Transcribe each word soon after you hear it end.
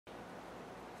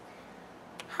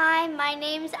Hi, my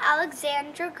name's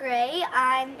Alexandra Gray.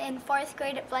 I'm in 4th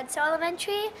grade at Bledsoe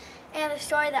Elementary, and the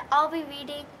story that I'll be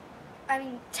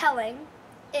telling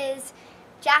is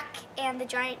Jack and the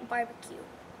Giant Barbecue.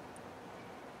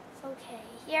 Okay,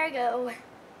 here I go.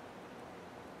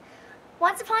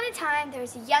 Once upon a time, there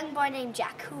was a young boy named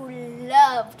Jack who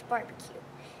loved barbecue.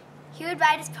 He would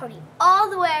ride his pony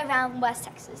all the way around West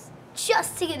Texas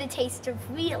just to get a taste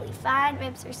of really fine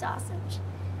ribs or sausage.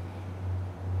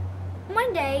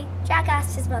 One day, Jack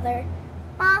asked his mother,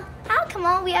 "Ma, how come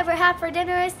all we ever have for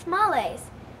dinner is tamales?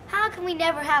 How come we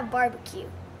never have barbecue?"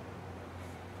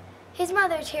 His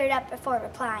mother teared up before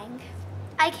replying.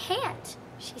 "I can't,"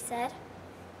 she said.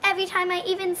 "Every time I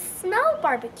even smell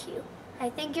barbecue, I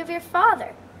think of your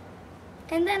father.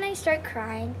 And then I start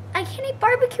crying. I can't eat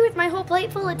barbecue with my whole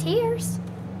plate full of tears."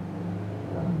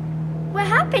 "What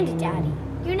happened to Daddy?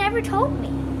 You never told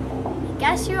me." "I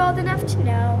guess you're old enough to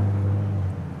know.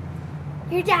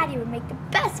 Your daddy would make the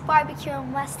best barbecue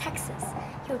in West Texas.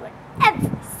 He would win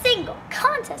every single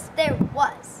contest there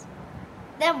was.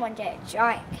 Then one day a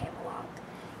giant came along.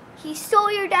 He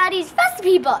stole your daddy's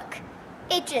recipe book.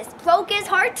 It just broke his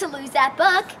heart to lose that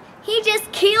book. He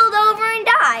just keeled over and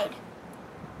died.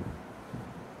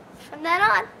 From then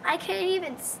on, I couldn't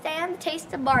even stand the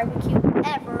taste of barbecue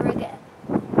ever again."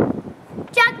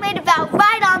 Jack made a vow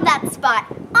right on that spot.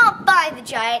 "I'll find the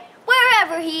giant,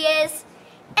 wherever he is,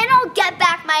 and I'll get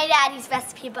back my daddy's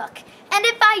recipe book. And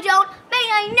if I don't, may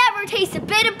I never taste a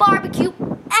bit of barbecue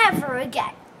ever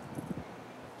again."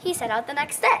 He set out the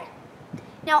next day.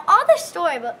 Now, all the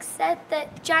storybooks said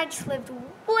that giants lived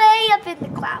way up in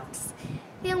the clouds.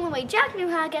 The only way Jack knew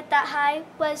how to get that high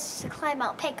was to climb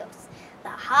Mount Pecos, the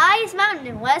highest mountain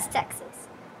in West Texas.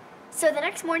 So the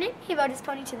next morning, he rode his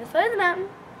pony to the foot of the mountain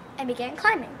and began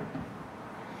climbing.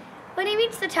 When he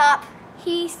reached the top,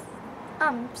 he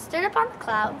stood up on the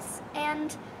clouds,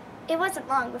 and it wasn't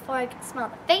long before I could smell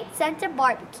the faint scent of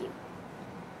barbecue.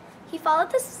 He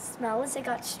followed the smell as it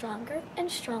got stronger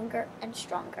and stronger and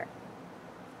stronger.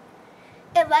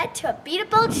 It led to a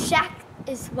beat-up shack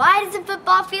as wide as a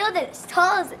football field and as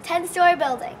tall as a 10-story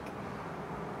building.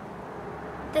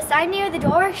 The sign near the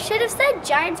door should have said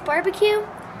Giant's Barbecue,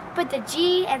 but the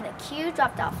G and the Q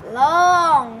dropped off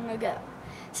long ago.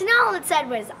 So now all it said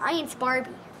was Giant's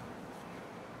Barbie.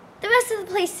 The rest of the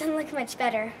place didn't look much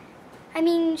better.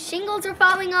 Shingles were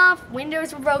falling off,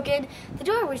 windows were broken, the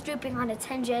door was drooping on its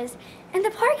hinges, and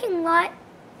the parking lot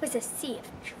was a sea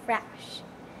of trash.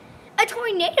 "A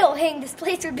tornado hitting this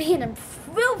place would be an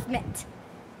improvement,"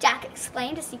 Jack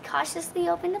explained as he cautiously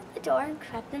opened up the door and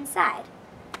crept inside.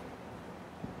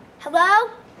 "Hello?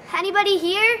 Anybody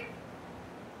here?"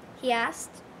 he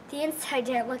asked. The inside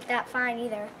didn't look that fine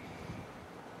either.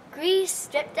 Grease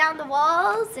dripped down the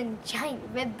walls, and giant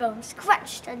rib bones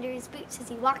crunched under his boots as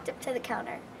he walked up to the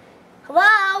counter.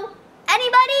 "Hello?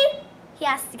 Anybody?" he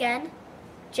asked again.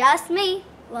 "Just me,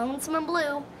 Lonesome and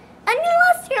Blue.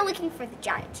 Unless you're looking for the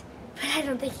giant. But I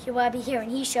don't think you want to be here when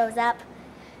he shows up."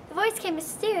 The voice came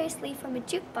mysteriously from a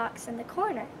jukebox in the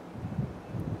corner.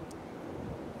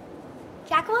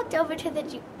 Jack walked over to the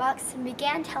jukebox and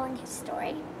began telling his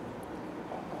story.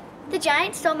 "The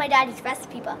giant stole my daddy's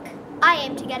recipe book. I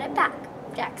aim to get it back,"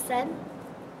 Jack said.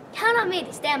 "Count on me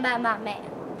to stand by my man."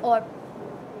 Or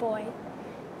boy,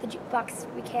 the jukebox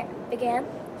began.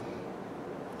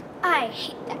 "I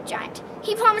hate that giant.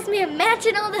 He promised me a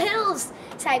mansion on the hills,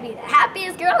 so I'd be the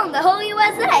happiest girl in the whole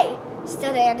USA.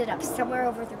 Still, they ended up somewhere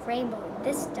over the rainbow in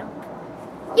this dump.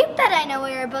 You bet I know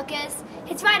where your book is.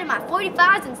 It's right in my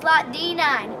 45s in slot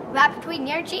D9, right between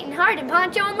your cheating heart and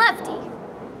Poncho and Lefty."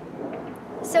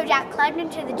 So Jack climbed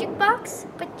into the jukebox,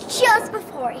 but just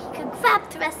before he could grab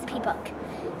the recipe book,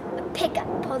 a pickup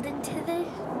pulled into the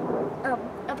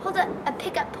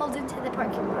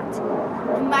parking lot.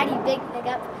 A mighty big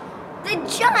pickup. "The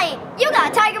giant! You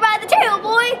got a tiger by the tail,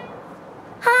 boy!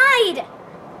 Hide!"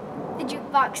 the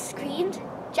jukebox screamed.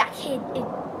 Jack hid in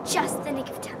just in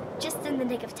the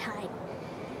nick of time.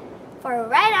 For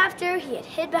right after he had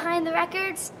hid behind the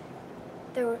records,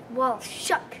 the wall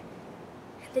shook.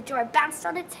 The door bounced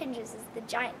on its hinges as the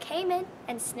giant came in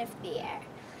and sniffed the air.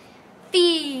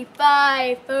 "Fee,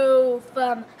 fi, fo,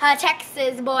 fum, a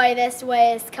Texas boy this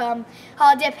way has come.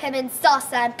 I'll dip him in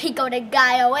salsa and pico de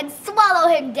gallo and swallow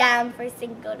him down for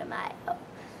Cinco de Mayo."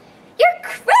 "You're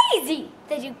crazy!"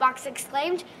 the jukebox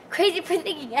exclaimed. "Crazy for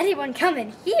thinking anyone come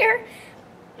in here.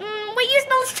 What you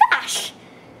smell is trash.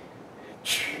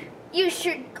 You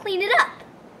should clean it up.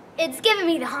 It's giving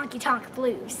me the honky-tonk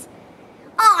blues."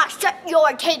 "Aw, shut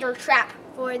your tater trap,"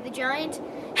 roared the giant.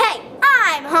 "Hey,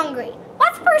 I'm hungry.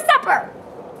 What's for supper?"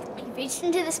 He reached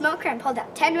into the smoker and pulled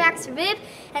out 10 racks of rib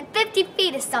and 50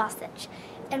 feet of sausage.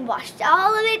 and washed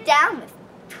all of it down with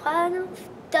 12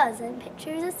 dozen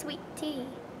pitchers of sweet tea.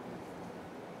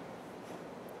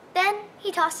 Then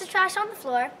he tossed the trash on the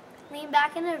floor, leaned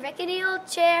back in a rickety old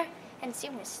chair, and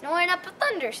soon was snoring up a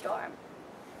thunderstorm.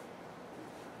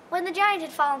 When the giant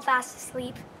had fallen fast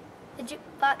asleep, the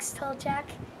jukebox told Jack,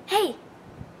 "Hey,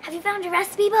 have you found a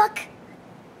recipe book?"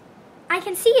 "I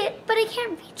can see it, but I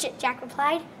can't reach it," Jack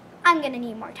replied. "I'm gonna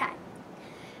need more time."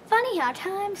 Funny how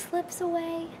time slips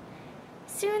away.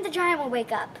 Soon the giant will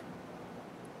wake up.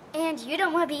 And you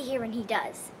don't want to be here when he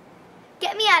does.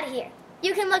 "Get me out of here.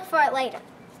 You can look for it later."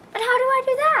 "But how do I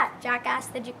do that?" Jack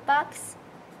asked the jukebox.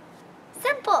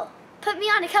 "Simple. Put me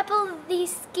on a couple of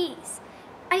these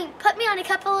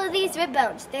rib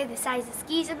bones. They're the size of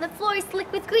skis and the floor is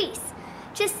slick with grease.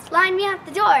 Just line me out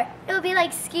the door. It'll be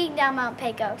like skiing down Mount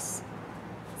Pecos."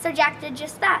 So Jack did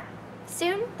just that.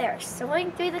 Soon they were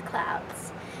soaring through the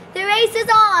clouds. "The race is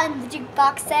on," the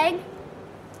jukebox sang.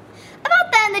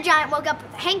 About then, the giant woke up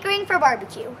with a hankering for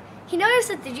barbecue. He noticed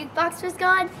that the jukebox was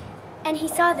gone, and when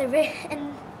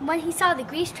he saw the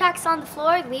grease tracks on the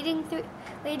floor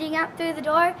leading out through the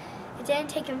door, it didn't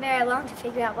take him very long to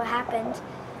figure out what happened.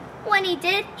 When he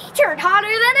did, he turned hotter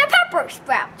than a pepper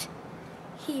sprout.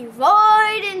 He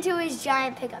roared into his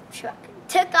giant pickup truck and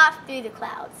took off through the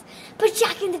clouds. But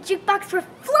Jack and the jukebox were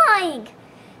flying.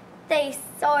 They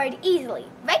soared easily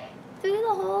right through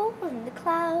the hole in the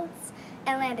clouds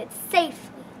and landed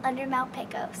safely under Mount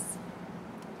Pecos.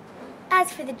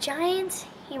 As for the giant,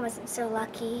 he wasn't so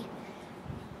lucky.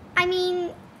 I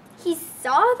mean, he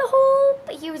saw the hole,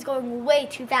 but he was going way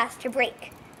too fast to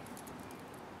brake.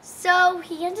 So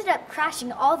he ended up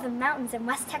crashing all the mountains in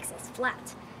West Texas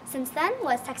flat. Since then,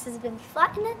 West Texas has been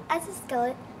flattened as a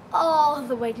skillet all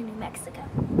the way to New Mexico.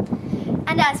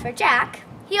 And as for Jack,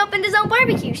 he opened his own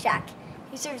barbecue shack.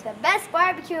 He serves the best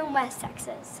barbecue in West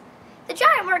Texas. The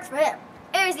giant works for him.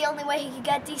 It was the only way he could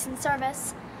get decent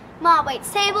service. Ma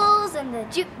waits tables, and the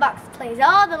jukebox plays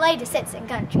all the latest hits in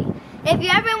country. If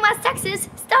you're ever in West Texas,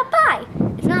 stop by.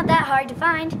 It's not that hard to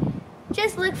find.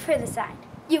 Just look for the sign.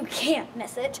 You can't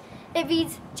miss it. It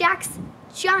reads Jack's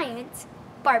Giant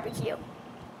Barbecue.